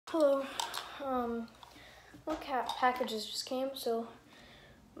Hello. Packages just came, so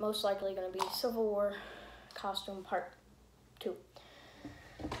most likely going to be Civil War costume part 2.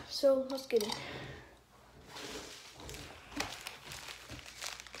 So let's get it.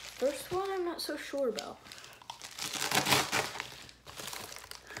 First one I'm not so sure about.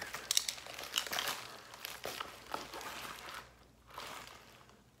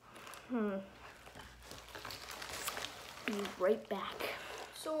 Be right back.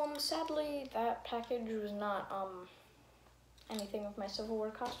 So sadly that package was not anything of my Civil War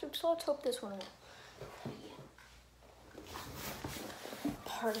costume, so let's hope this one will be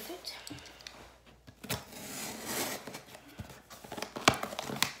part of it.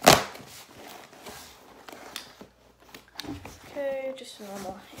 Okay, just a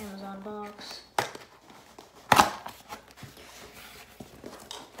normal Amazon box.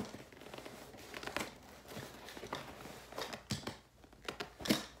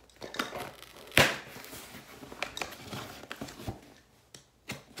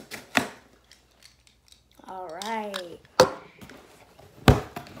 All right.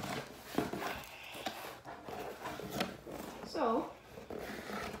 So,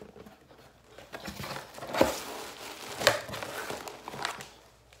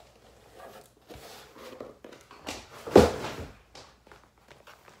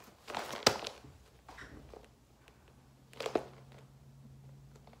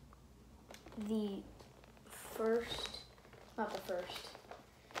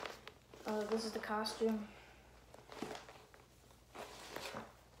 this is the costume.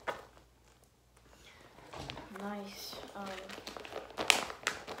 Nice.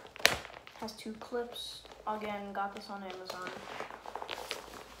 Has 2 clips. Again, got this on Amazon.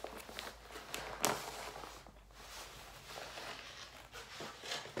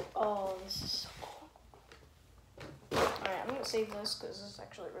 Oh, this is so cool. Alright, I'm gonna save this because this is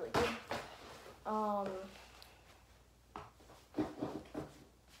actually really good.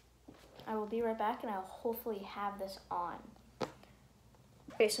 I will be right back and I'll hopefully have this on.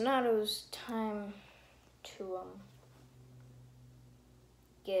 Okay, so now it was time to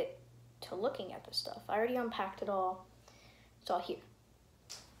get to looking at this stuff. I already unpacked it all. It's all here.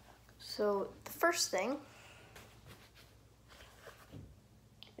 So the first thing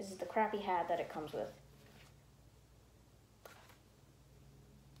is the crappy hat that it comes with.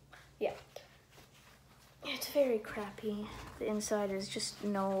 Yeah. It's very crappy. The inside is just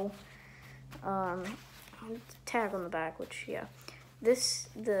no tag on the back, which, yeah. This,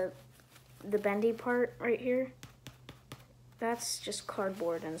 the bendy part right here, that's just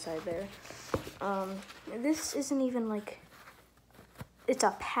cardboard inside there. This isn't even like, it's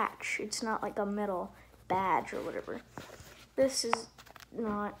a patch. It's not like a metal badge or whatever. This is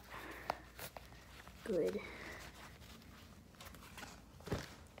not good.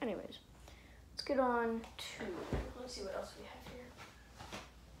 Anyways, let's get on to, let's see what else we have here.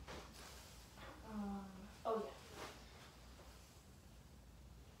 Oh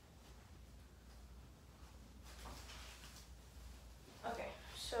yeah. Okay,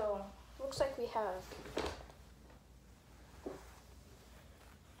 so looks like we have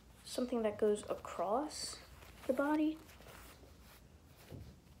something that goes across the body.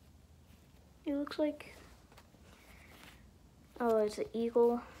 It looks like, oh, it's an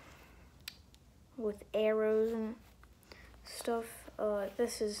eagle with arrows and stuff.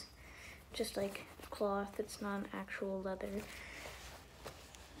 This is just like cloth. It's not an actual leather.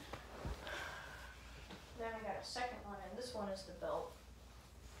 Then I got a second one, and this one is the belt.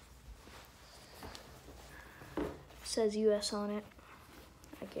 It says US on it.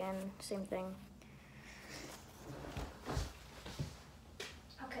 Again, same thing.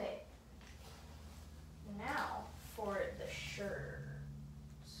 Okay. Now for the shirts.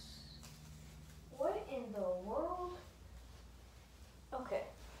 What in the world? Okay.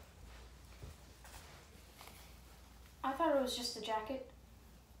 I thought it was just the jacket.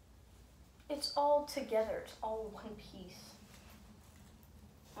 It's all together. It's all one piece.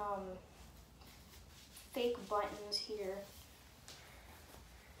 Fake buttons here.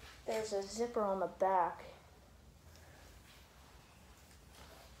 There's a zipper on the back.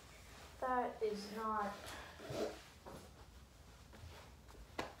 That is not...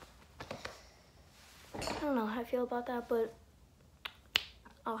 I don't know how I feel about that, but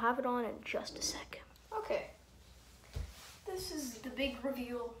I'll have it on in just a sec. Okay. This is the big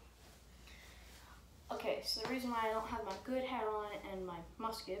reveal. Okay, so the reason why I don't have my good hat on and my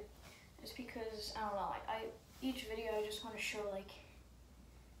musket is because, I don't know, each video I just want to show, like,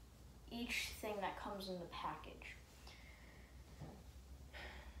 each thing that comes in the package.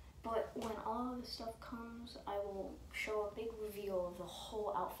 But when all of the stuff comes, I will show a big reveal of the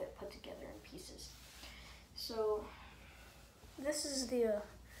whole outfit put together in pieces. So this is the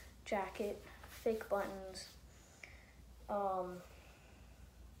jacket, fake buttons,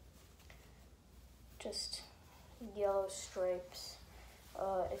 just yellow stripes.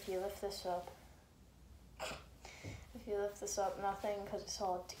 If you lift this up, nothing, because it's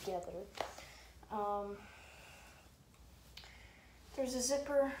all together. There's a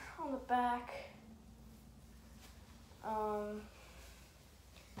zipper on the back. The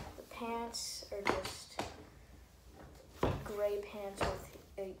pants are just gray pants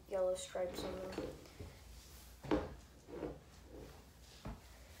with yellow stripes on them.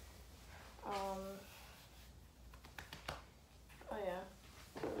 Oh yeah,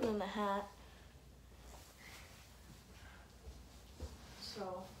 and then the hat.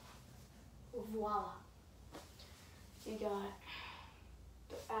 So, voila. You got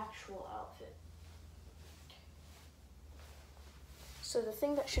the actual outfit. So the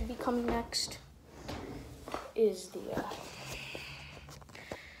thing that should be coming next is the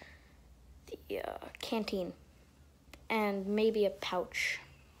canteen and maybe a pouch.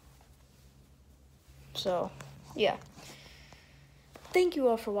 So, yeah. Thank you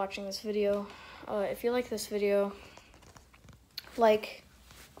all for watching this video. If you like this video, like,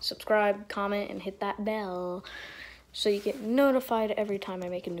 subscribe, comment, and hit that bell so you get notified every time I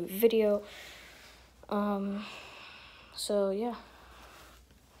make a new video. So yeah.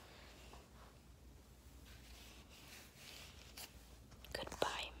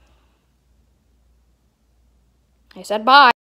 Goodbye. I said bye.